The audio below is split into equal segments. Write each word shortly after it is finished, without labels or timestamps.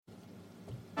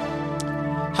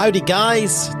Howdy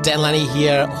guys, Dan Lenny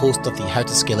here, host of the How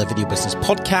to Scale a Video Business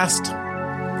podcast.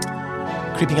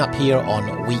 Creeping up here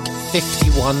on week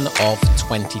 51 of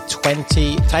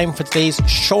 2020. Time for today's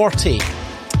shorty.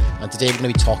 And today we're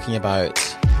going to be talking about,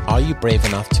 are you brave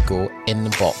enough to go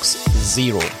inbox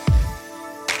zero?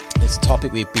 It's a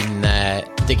topic we've been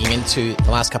digging into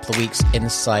the last couple of weeks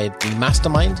inside the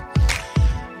mastermind.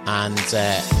 And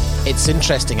it's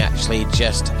interesting actually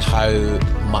just how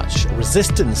much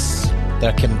resistance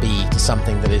there can be to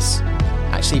something that is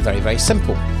actually very, very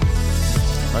simple.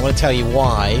 I'm going to tell you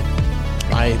why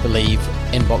I believe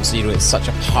Inbox Zero is such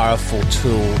a powerful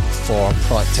tool for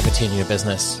productivity in your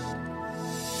business.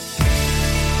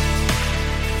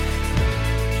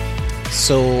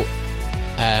 So,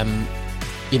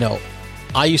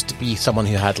 I used to be someone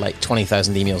who had like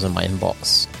 20,000 emails in my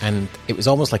inbox, and it was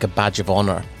almost like a badge of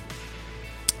honor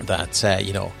that, I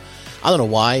don't know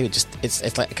why,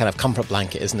 it's like a kind of comfort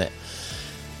blanket, isn't it?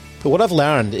 But what I've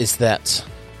learned is that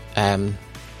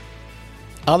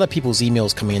other people's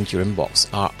emails coming into your inbox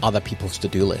are other people's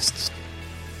to-do lists.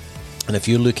 And if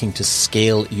you're looking to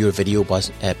scale your video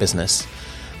business,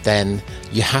 then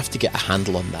you have to get a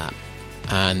handle on that.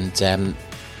 And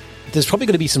there's probably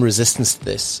going to be some resistance to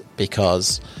this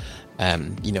because,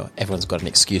 everyone's got an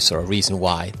excuse or a reason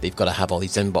why they've got to have all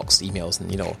these inbox emails.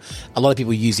 And, a lot of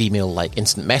people use email like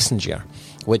instant messenger,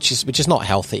 which is not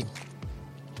healthy.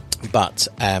 But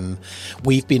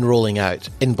we've been rolling out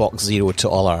Inbox Zero to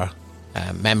all our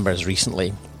members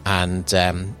recently. And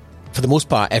for the most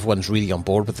part, everyone's really on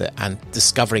board with it and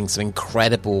discovering some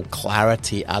incredible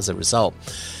clarity as a result.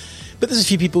 But there's a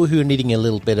few people who are needing a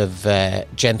little bit of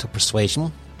gentle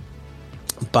persuasion.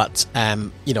 But,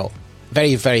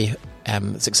 very, very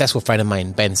successful friend of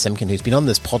mine, Ben Simkin, who's been on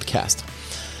this podcast,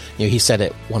 he said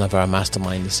at one of our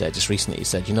masterminds just recently, he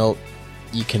said,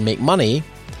 you can make money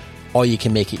or you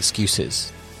can make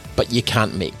excuses, but you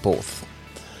can't make both.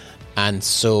 And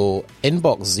so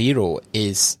Inbox Zero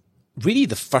is really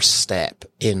the first step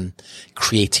in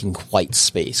creating white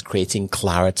space, creating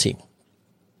clarity.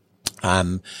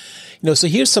 So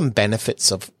here's some benefits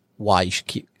of why you should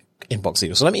keep Inbox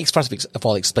Zero. So let me first of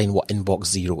all explain what Inbox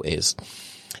Zero is.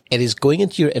 It is going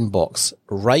into your inbox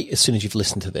right as soon as you've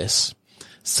listened to this,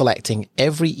 selecting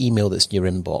every email that's in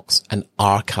your inbox and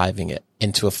archiving it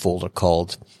into a folder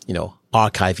called,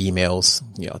 archive emails,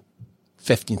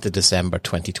 15th of December,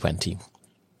 2020.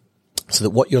 So that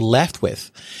what you're left with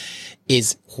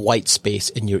is white space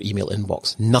in your email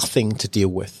inbox, nothing to deal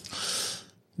with.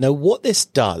 Now, what this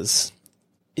does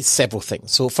is several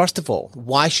things. So first of all,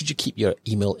 why should you keep your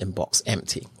email inbox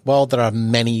empty? Well, there are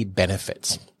many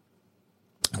benefits.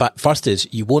 But first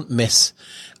is you won't miss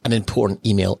an important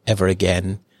email ever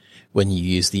again when you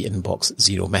use the Inbox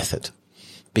Zero method,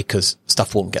 because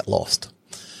stuff won't get lost.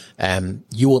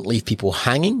 You won't leave people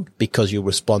hanging because you'll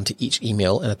respond to each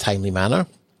email in a timely manner.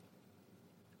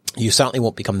 You certainly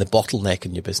won't become the bottleneck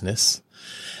in your business,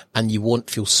 and you won't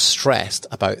feel stressed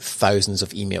about thousands of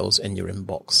emails in your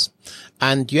inbox.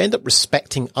 And you end up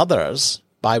respecting others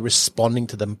by responding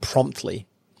to them promptly.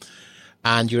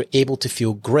 And you're able to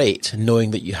feel great knowing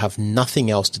that you have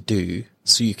nothing else to do,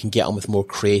 so you can get on with more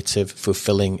creative,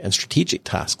 fulfilling, and strategic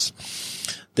tasks.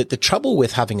 The trouble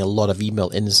with having a lot of email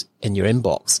in your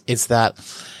inbox is that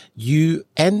you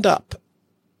end up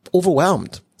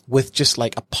overwhelmed with just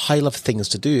like a pile of things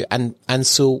to do. And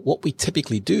so what we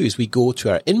typically do is we go to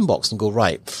our inbox and go,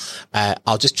 right,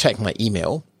 I'll just check my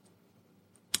email.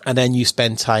 And then you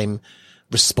spend time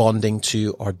responding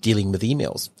to or dealing with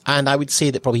emails. And I would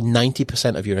say that probably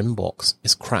 90% of your inbox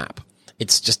is crap.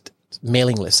 It's just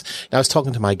mailing lists. Now, I was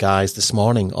talking to my guys this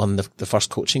morning on the first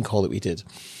coaching call that we did.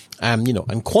 And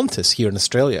Qantas here in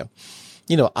Australia,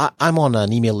 I'm on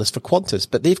an email list for Qantas,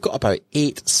 but they've got about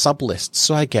 8 sub-lists.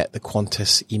 So I get the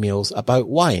Qantas emails about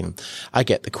wine. I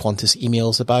get the Qantas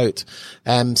emails about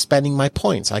spending my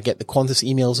points. I get the Qantas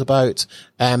emails about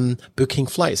booking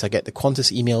flights. I get the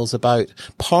Qantas emails about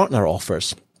partner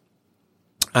offers.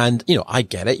 And, I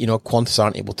get it. Qantas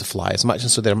aren't able to fly as much.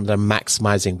 And so they're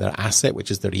maximizing their asset,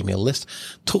 which is their email list.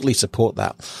 Totally support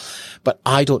that. But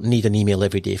I don't need an email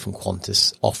every day from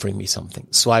Qantas offering me something.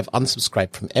 So I've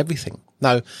unsubscribed from everything.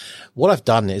 Now, what I've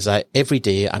done is every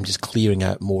day I'm just clearing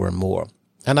out more and more.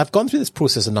 And I've gone through this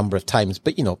process a number of times,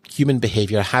 but, human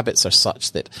behavior habits are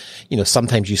such that,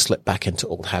 sometimes you slip back into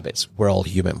old habits. We're all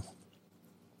human.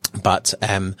 But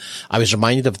I was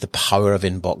reminded of the power of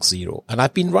Inbox Zero, and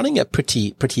I've been running a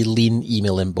pretty lean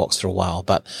email inbox for a while.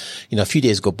 But a few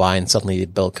days go by, and suddenly they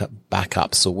build back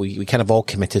up. So we kind of all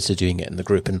committed to doing it in the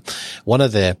group. And one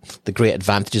of the great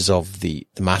advantages of the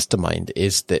mastermind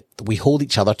is that we hold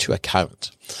each other to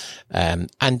account. And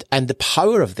the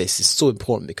power of this is so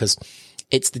important because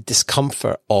it's the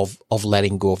discomfort of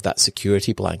letting go of that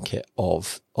security blanket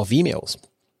of emails.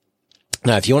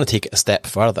 Now, if you want to take it a step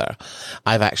further,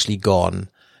 I've actually gone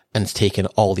and taken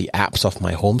all the apps off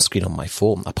my home screen on my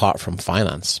phone, apart from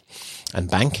finance and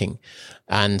banking.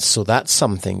 And so that's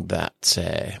something that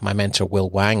my mentor, Will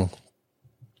Wang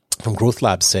from Growth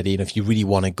Labs, said, if you really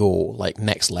want to go like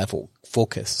next level,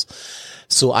 focus.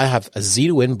 So I have a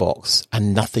zero inbox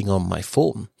and nothing on my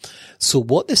phone. So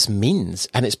what this means,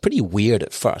 and it's pretty weird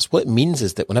at first, what it means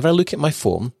is that whenever I look at my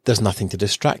phone, there's nothing to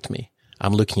distract me.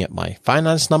 I'm looking at my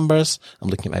finance numbers. I'm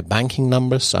looking at my banking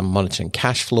numbers. So I'm monitoring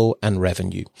cash flow and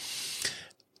revenue.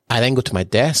 I then go to my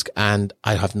desk and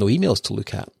I have no emails to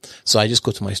look at. So I just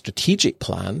go to my strategic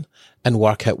plan and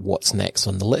work out what's next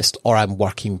on the list, or I'm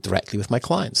working directly with my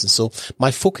clients. And so my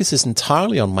focus is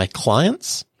entirely on my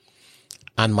clients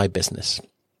and my business,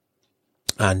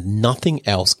 and nothing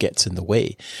else gets in the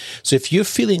way. So if you're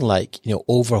feeling like,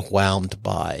 overwhelmed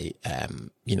by,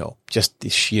 just the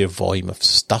sheer volume of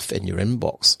stuff in your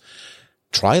inbox,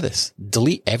 try this.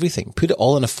 Delete everything. Put it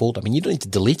all in a folder. I mean, you don't need to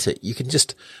delete it. You can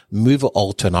just move it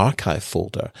all to an archive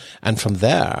folder. And from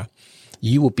there,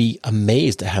 you will be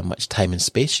amazed at how much time and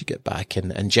space you get back.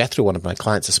 And Jethro, one of my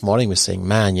clients this morning, was saying,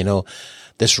 man,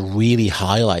 this really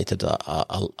highlighted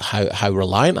how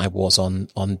reliant I was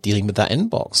on dealing with that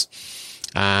inbox.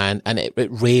 And it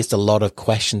raised a lot of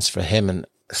questions for him and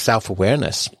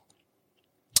self-awareness.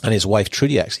 And his wife,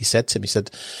 Trudy, actually said to him, he said,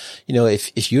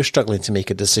 if you're struggling to make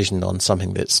a decision on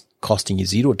something that's costing you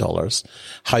 $0,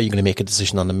 how are you going to make a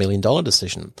decision on $1 million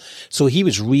decision? So he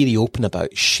was really open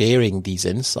about sharing these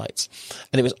insights.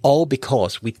 And it was all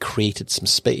because we created some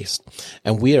space.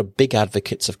 And we are big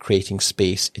advocates of creating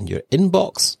space in your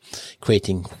inbox,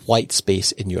 creating white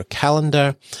space in your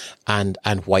calendar, and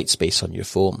white space on your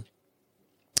phone.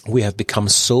 We have become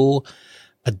so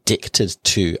addicted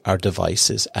to our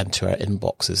devices and to our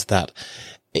inboxes that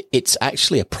it's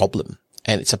actually a problem,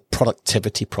 and it's a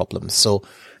productivity problem. So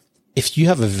if you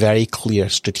have a very clear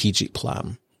strategic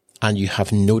plan and you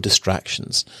have no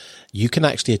distractions, you can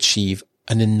actually achieve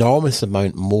an enormous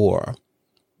amount more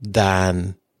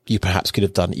than you perhaps could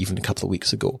have done even a couple of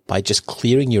weeks ago by just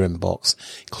clearing your inbox,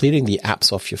 clearing the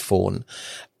apps off your phone,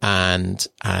 and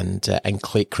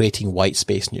creating white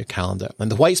space in your calendar.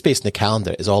 And the white space in the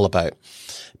calendar is all about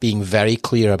being very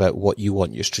clear about what you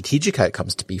want your strategic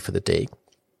outcomes to be for the day.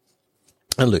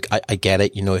 And look, I get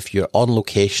it. If you're on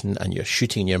location and you're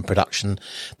shooting and you're in production,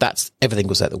 everything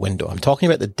goes out the window. I'm talking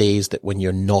about the days that when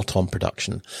you're not on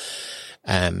production,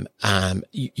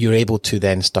 you're able to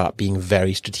then start being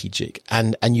very strategic,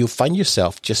 and you'll find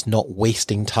yourself just not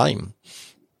wasting time.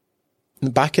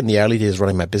 Back in the early days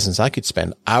running my business, I could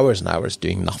spend hours and hours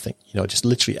doing nothing, just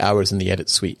literally hours in the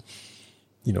edit suite,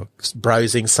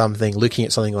 browsing something, looking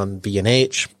at something on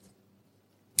B&H,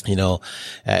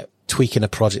 tweaking a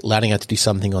project, learning how to do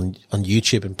something on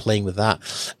YouTube and playing with that.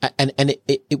 And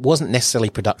it wasn't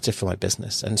necessarily productive for my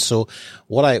business. And so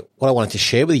what I wanted to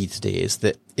share with you today is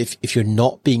that if you're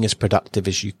not being as productive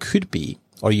as you could be,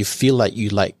 or you feel like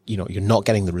you're not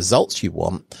getting the results you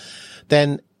want,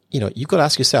 then, you've got to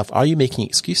ask yourself, are you making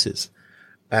excuses?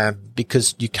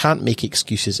 Because you can't make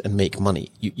excuses and make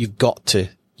money. You've got to,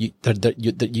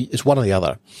 it's one or the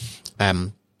other.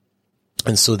 And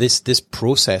so this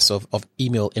process of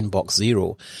email inbox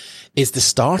zero is the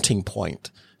starting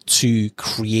point to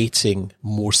creating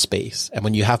more space. And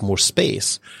when you have more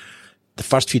space, the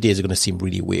first few days are going to seem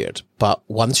really weird. But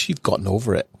once you've gotten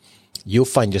over it, you'll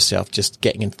find yourself just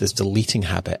getting into this deleting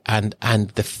habit, and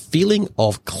the feeling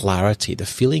of clarity, the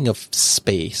feeling of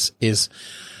space is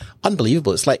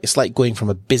unbelievable. It's like going from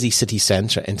a busy city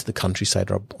center into the countryside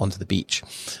or onto the beach.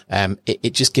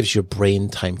 It just gives your brain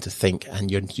time to think, and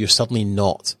you're suddenly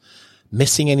not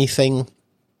missing anything.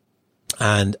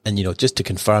 And just to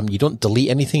confirm, you don't delete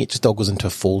anything. It just all goes into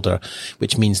a folder,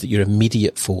 which means that your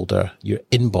immediate folder, your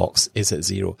inbox, is at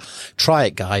zero. Try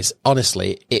it, guys.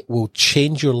 Honestly, it will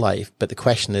change your life. But the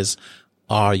question is,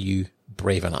 are you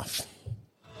brave enough?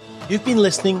 You've been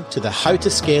listening to the How to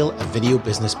Scale a Video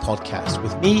Business podcast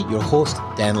with me, your host,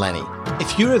 Dan Lenny.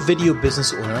 If you're a video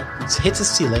business owner who's hit a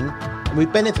ceiling and we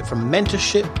benefit from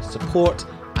mentorship, support,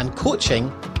 and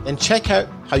coaching, then check out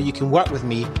how you can work with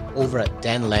me over at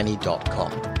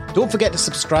danlenny.com. Don't forget to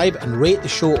subscribe and rate the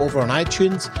show over on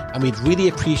iTunes, and we'd really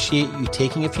appreciate you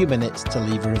taking a few minutes to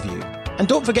leave a review. And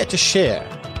don't forget to share.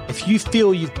 If you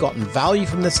feel you've gotten value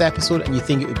from this episode and you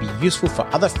think it would be useful for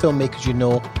other filmmakers you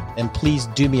know, then please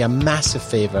do me a massive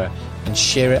favor and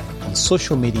share it on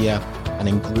social media and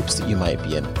in groups that you might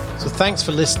be in. So thanks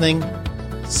for listening.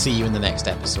 See you in the next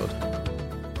episode.